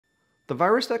The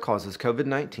virus that causes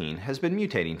COVID-19 has been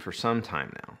mutating for some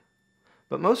time now.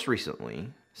 But most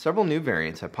recently, several new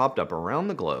variants have popped up around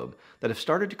the globe that have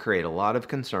started to create a lot of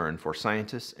concern for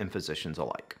scientists and physicians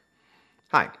alike.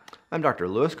 Hi, I'm Dr.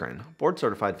 Lewis Grin,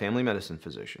 board-certified family medicine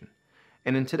physician,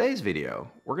 and in today's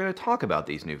video, we're going to talk about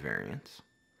these new variants,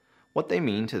 what they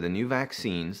mean to the new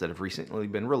vaccines that have recently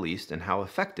been released and how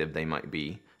effective they might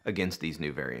be against these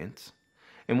new variants,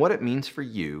 and what it means for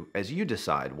you as you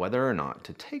decide whether or not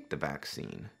to take the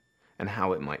vaccine and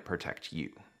how it might protect you.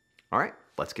 All right,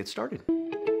 let's get started.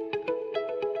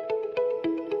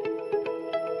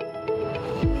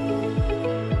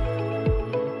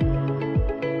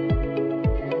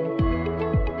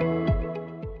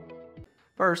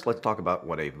 First, let's talk about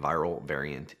what a viral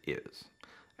variant is.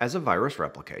 As a virus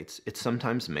replicates, it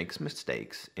sometimes makes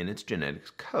mistakes in its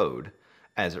genetic code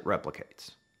as it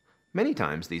replicates. Many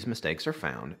times these mistakes are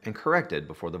found and corrected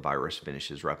before the virus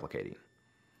finishes replicating.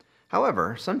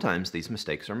 However, sometimes these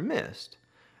mistakes are missed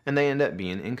and they end up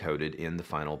being encoded in the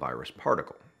final virus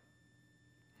particle.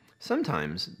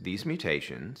 Sometimes these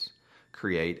mutations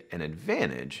create an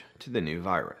advantage to the new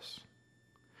virus.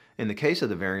 In the case of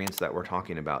the variants that we're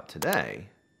talking about today,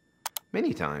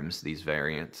 many times these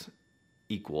variants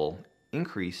equal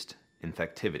increased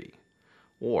infectivity,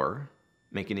 or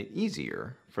making it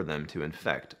easier for them to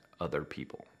infect other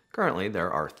people. Currently,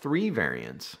 there are 3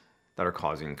 variants that are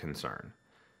causing concern.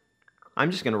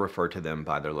 I'm just going to refer to them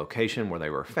by their location where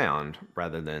they were found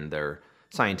rather than their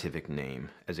scientific name,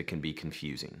 as it can be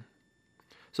confusing.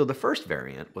 So the first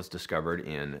variant was discovered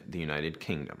in the United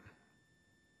Kingdom.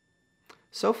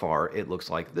 So far, it looks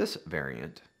like this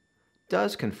variant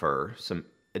does confer some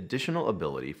additional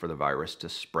ability for the virus to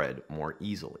spread more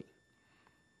easily.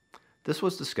 This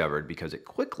was discovered because it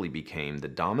quickly became the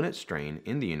dominant strain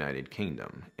in the United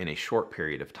Kingdom in a short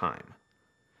period of time,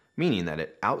 meaning that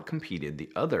it outcompeted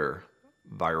the other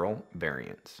viral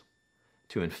variants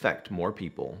to infect more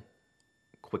people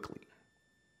quickly.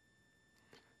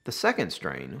 The second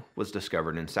strain was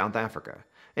discovered in South Africa,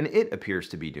 and it appears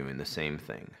to be doing the same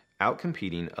thing,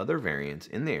 outcompeting other variants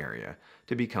in the area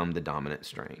to become the dominant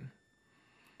strain.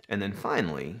 And then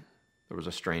finally, there was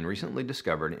a strain recently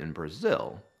discovered in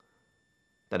Brazil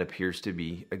that appears to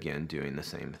be, again, doing the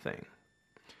same thing.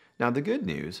 Now, the good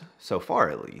news, so far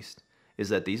at least, is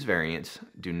that these variants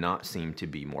do not seem to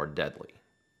be more deadly.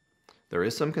 There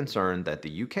is some concern that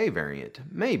the UK variant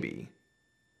may be,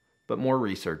 but more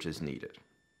research is needed.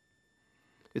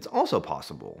 It's also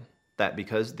possible that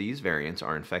because these variants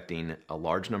are infecting a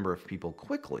large number of people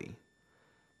quickly,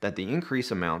 that the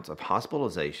increased amounts of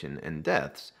hospitalization and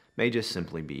deaths may just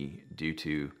simply be due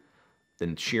to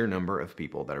the sheer number of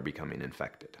people that are becoming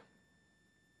infected.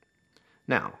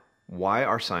 Now, why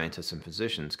are scientists and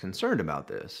physicians concerned about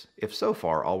this if so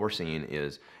far all we're seeing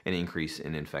is an increase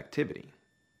in infectivity?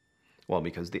 Well,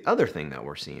 because the other thing that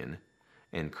we're seeing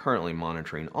and currently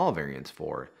monitoring all variants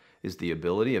for is the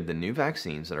ability of the new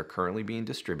vaccines that are currently being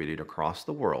distributed across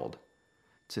the world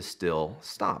to still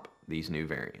stop these new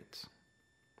variants.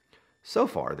 So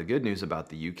far, the good news about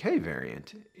the UK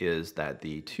variant is that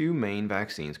the 2 main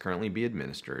vaccines currently being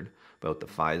administered, both the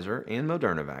Pfizer and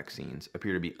Moderna vaccines,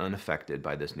 appear to be unaffected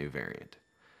by this new variant.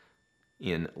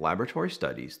 In laboratory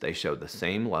studies, they show the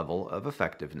same level of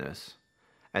effectiveness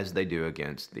as they do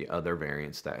against the other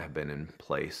variants that have been in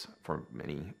place for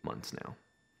many months now.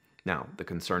 Now, the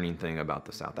concerning thing about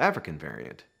the South African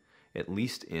variant, at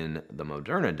least in the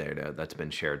Moderna data that's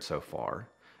been shared so far,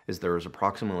 is there is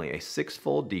approximately a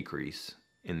 6-fold decrease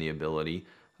in the ability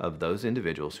of those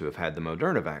individuals who have had the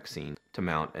Moderna vaccine to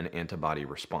mount an antibody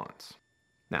response.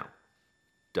 Now,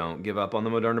 don't give up on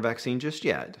the Moderna vaccine just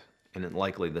yet, and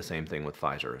likely the same thing with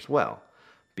Pfizer as well,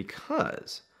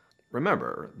 because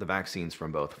remember, the vaccines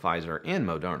from both Pfizer and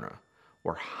Moderna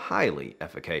were highly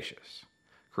efficacious,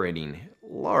 creating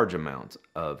large amounts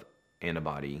of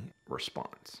antibody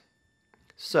response.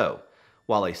 So,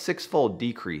 while a 6-fold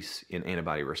decrease in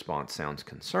antibody response sounds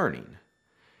concerning,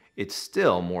 it's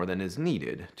still more than is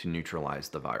needed to neutralize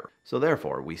the virus. So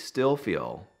therefore, we still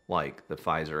feel like the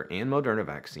Pfizer and Moderna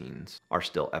vaccines are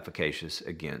still efficacious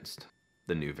against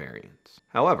the new variants.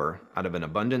 However, out of an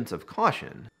abundance of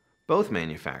caution, both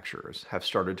manufacturers have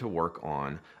started to work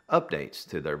on updates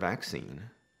to their vaccine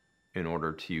in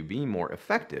order to be more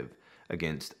effective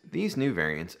against these new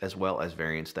variants as well as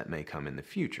variants that may come in the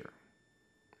future.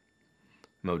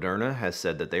 Moderna has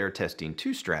said that they are testing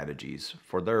 2 strategies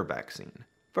for their vaccine.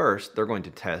 First, they're going to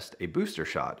test a booster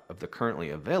shot of the currently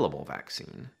available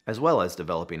vaccine, as well as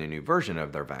developing a new version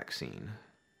of their vaccine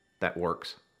that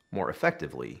works more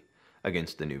effectively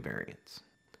against the new variants.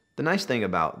 The nice thing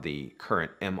about the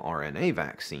current mRNA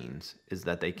vaccines is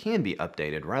that they can be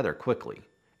updated rather quickly,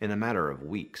 in a matter of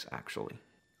weeks actually.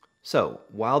 So,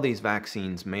 while these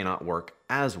vaccines may not work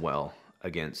as well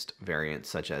against variants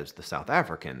such as the South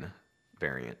African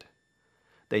variant,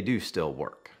 they do still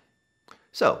work.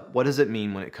 So, what does it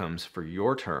mean when it comes for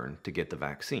your turn to get the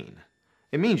vaccine?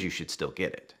 It means you should still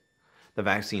get it. The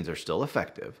vaccines are still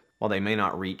effective. While they may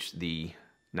not reach the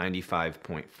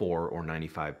 95.4 or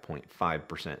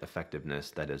 95.5%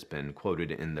 effectiveness that has been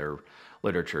quoted in their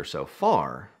literature so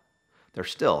far, they're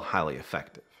still highly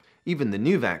effective. Even the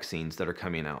new vaccines that are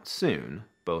coming out soon,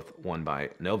 both one by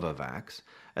Novavax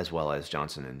as well as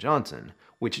Johnson & Johnson,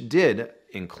 which did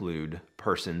include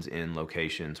persons in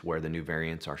locations where the new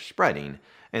variants are spreading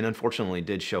and unfortunately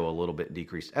did show a little bit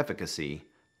decreased efficacy,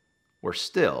 were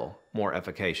still more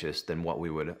efficacious than what we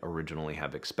would originally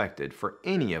have expected for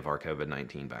any of our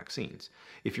COVID-19 vaccines.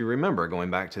 If you remember, going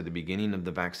back to the beginning of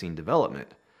the vaccine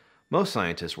development, most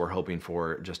scientists were hoping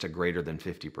for just a greater than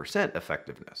 50%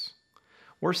 effectiveness.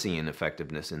 We're seeing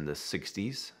effectiveness in the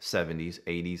 60s, 70s,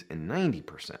 80s, and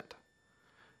 90%.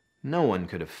 No one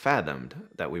could have fathomed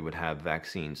that we would have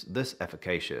vaccines this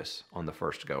efficacious on the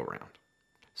first go-round.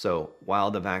 So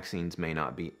while the vaccines may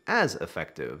not be as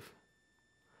effective,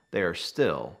 they are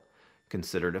still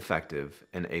considered effective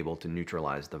and able to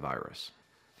neutralize the virus.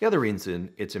 The other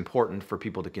reason it's important for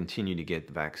people to continue to get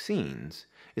the vaccines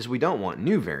is we don't want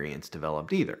new variants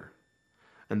developed either.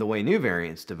 And the way new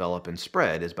variants develop and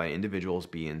spread is by individuals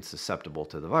being susceptible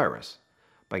to the virus.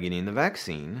 By getting the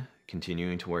vaccine,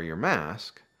 continuing to wear your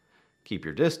mask, keep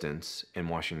your distance, and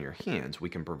washing your hands, we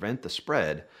can prevent the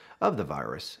spread of the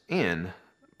virus and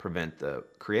prevent the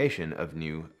creation of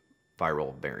new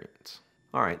viral variants.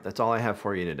 Alright, that's all I have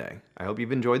for you today. I hope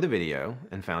you've enjoyed the video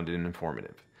and found it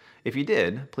informative. If you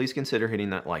did, please consider hitting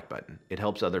that like button. It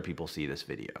helps other people see this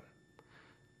video.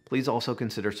 Please also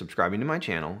consider subscribing to my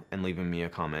channel and leaving me a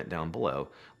comment down below,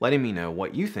 letting me know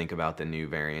what you think about the new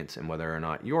variants and whether or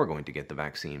not you're going to get the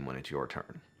vaccine when it's your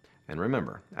turn. And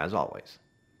remember, as always,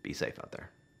 be safe out there.